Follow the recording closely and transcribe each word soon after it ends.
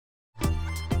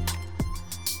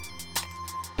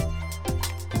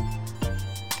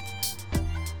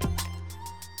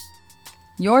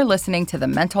You're listening to the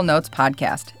Mental Notes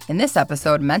Podcast. In this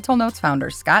episode, Mental Notes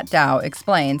founder Scott Dow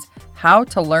explains how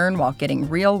to learn while getting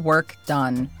real work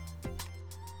done.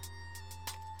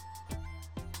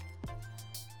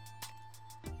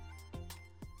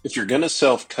 If you're going to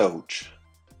self-coach,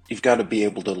 you've got to be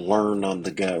able to learn on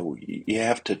the go. You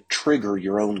have to trigger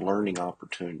your own learning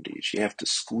opportunities. You have to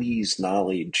squeeze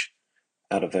knowledge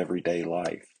out of everyday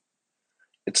life.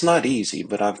 It's not easy,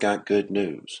 but I've got good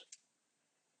news.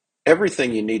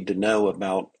 Everything you need to know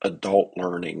about adult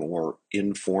learning or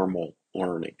informal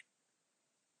learning,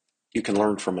 you can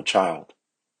learn from a child.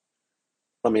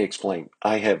 Let me explain.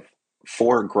 I have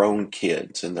 4 grown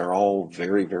kids, and they're all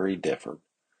very, very different.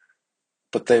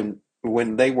 But then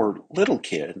when they were little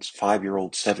kids,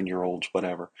 5-year-olds, 7-year-olds,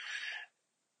 whatever,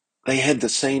 they had the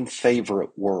same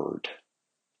favorite word,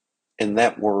 and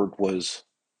that word was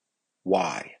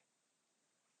why.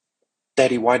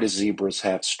 Daddy, why do zebras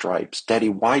have stripes? Daddy,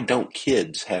 why don't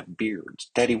kids have beards?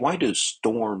 Daddy, why do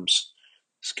storms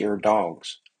scare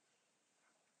dogs?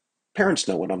 Parents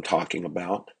know what I'm talking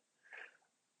about.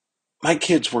 My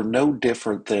kids were no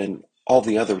different than all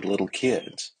the other little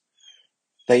kids.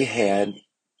 They had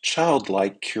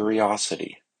childlike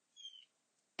curiosity.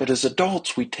 But as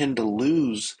adults, we tend to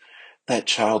lose that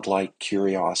childlike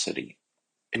curiosity.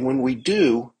 And when we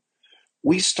do,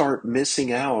 we start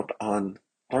missing out on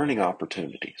learning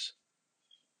opportunities.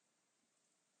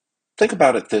 Think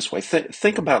about it this way.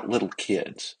 Think about little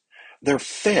kids. They're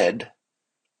fed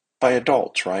by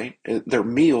adults, right? Their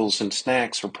meals and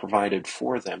snacks are provided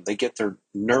for them. They get their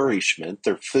nourishment,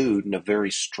 their food, in a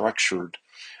very structured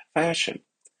fashion.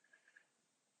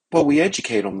 Well, we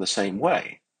educate them the same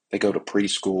way. They go to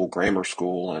preschool, grammar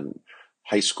school, and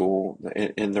high school,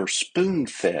 and they're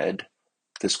spoon-fed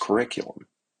this curriculum.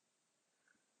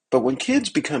 But when kids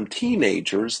become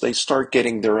teenagers, they start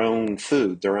getting their own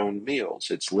food, their own meals.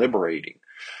 It's liberating.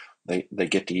 They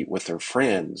get to eat with their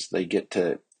friends. They get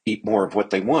to eat more of what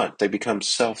they want. They become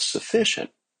self-sufficient.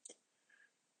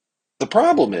 The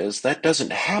problem is that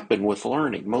doesn't happen with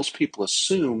learning. Most people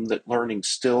assume that learning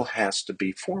still has to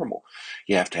be formal.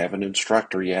 You have to have an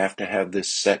instructor. You have to have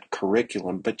this set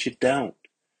curriculum, but you don't.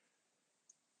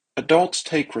 Adults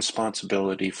take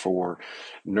responsibility for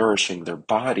nourishing their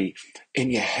body, and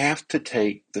you have to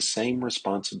take the same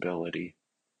responsibility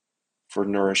for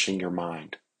nourishing your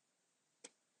mind.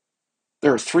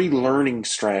 There are 3 learning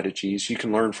strategies you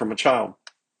can learn from a child.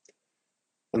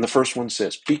 And the first one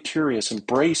says, be curious,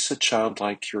 embrace a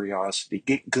childlike curiosity,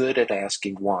 get good at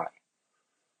asking why.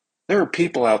 There are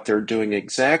people out there doing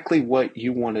exactly what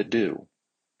you want to do.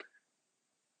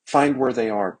 Find where they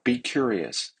are, be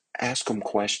curious, ask them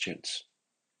questions.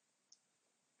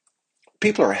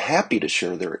 People are happy to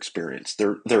share their experience.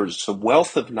 There's a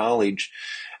wealth of knowledge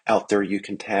out there you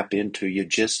can tap into. You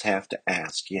just have to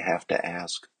ask. You have to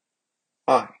ask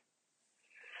why.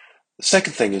 The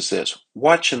second thing is this,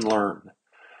 watch and learn.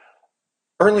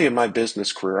 Early in my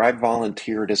business career, I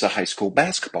volunteered as a high school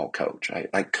basketball coach.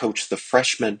 I coached the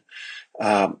freshman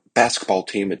basketball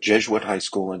team at Jesuit High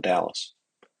School in Dallas.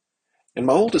 And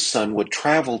my oldest son would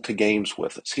travel to games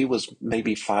with us. He was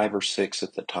maybe 5 or 6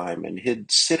 at the time, and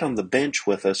he'd sit on the bench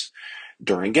with us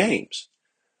during games.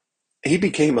 He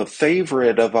became a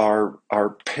favorite of our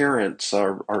parents,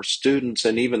 our students,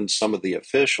 and even some of the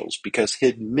officials because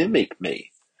he'd mimic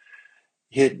me.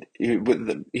 He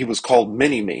was called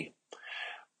Mini-Me.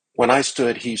 When I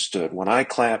stood, he stood. When I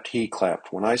clapped, he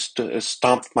clapped. When I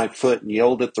stomped my foot and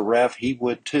yelled at the ref, he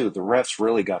would too. The refs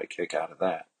really got a kick out of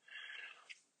that.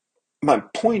 My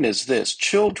point is this,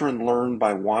 children learn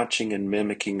by watching and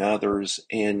mimicking others,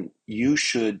 and you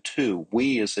should too.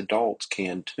 We as adults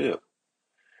can too.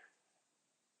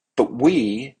 But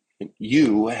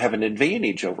you have an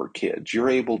advantage over kids. You're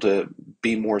able to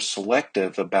be more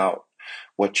selective about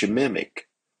what you mimic.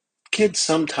 Kids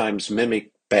sometimes mimic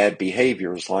bad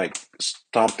behaviors like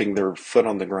stomping their foot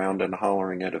on the ground and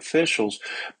hollering at officials,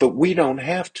 but we don't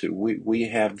have to. We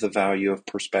have the value of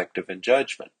perspective and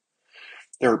judgment.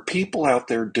 There are people out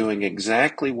there doing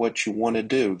exactly what you want to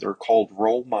do. They're called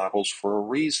role models for a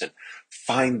reason.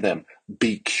 Find them,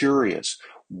 be curious,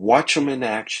 watch them in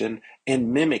action,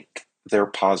 and mimic their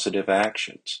positive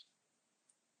actions.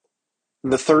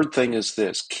 And the third thing is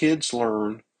this, kids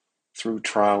learn through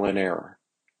trial and error.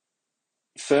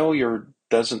 Failure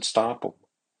doesn't stop them.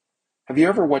 Have you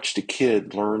ever watched a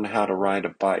kid learn how to ride a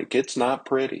bike? It's not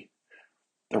pretty.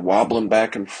 They're wobbling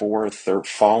back and forth, they're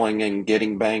falling and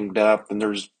getting banged up, and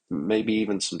there's maybe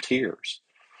even some tears.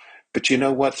 But you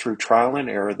know what? Through trial and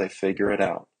error, they figure it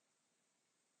out.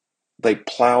 They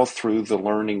plow through the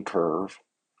learning curve,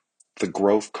 the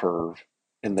growth curve,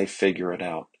 and they figure it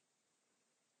out.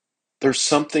 There's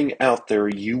something out there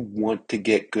you want to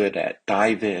get good at.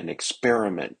 Dive in,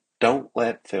 experiment. Don't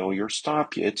let failure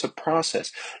stop you. It's a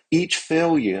process. Each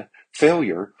failure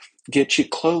gets you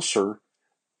closer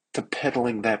to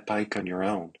pedaling that bike on your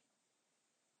own.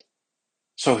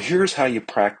 So here's how you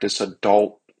practice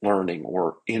adult learning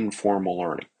or informal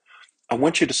learning. I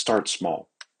want you to start small.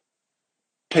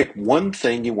 Pick one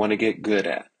thing you want to get good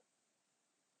at.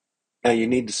 Now you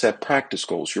need to set practice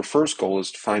goals. Your first goal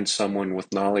is to find someone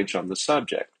with knowledge on the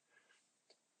subject.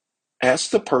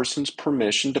 Ask the person's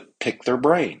permission to pick their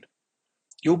brain.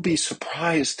 You'll be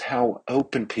surprised how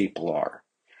open people are.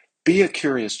 Be a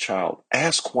curious child.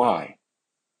 Ask why.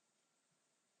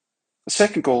 The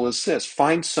second goal is this: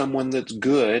 find someone that's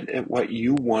good at what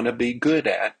you want to be good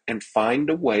at and find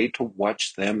a way to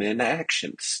watch them in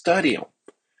action. Study them.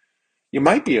 You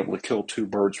might be able to kill two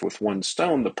birds with one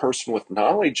stone. The person with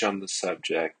knowledge on the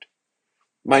subject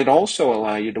might also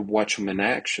allow you to watch them in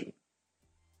action.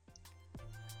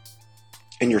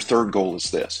 And your third goal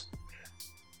is this: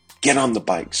 get on the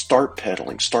bike, start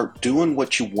pedaling, start doing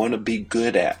what you want to be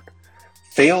good at.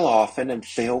 Fail often and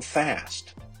fail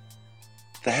fast.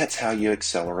 That's how you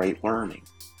accelerate learning.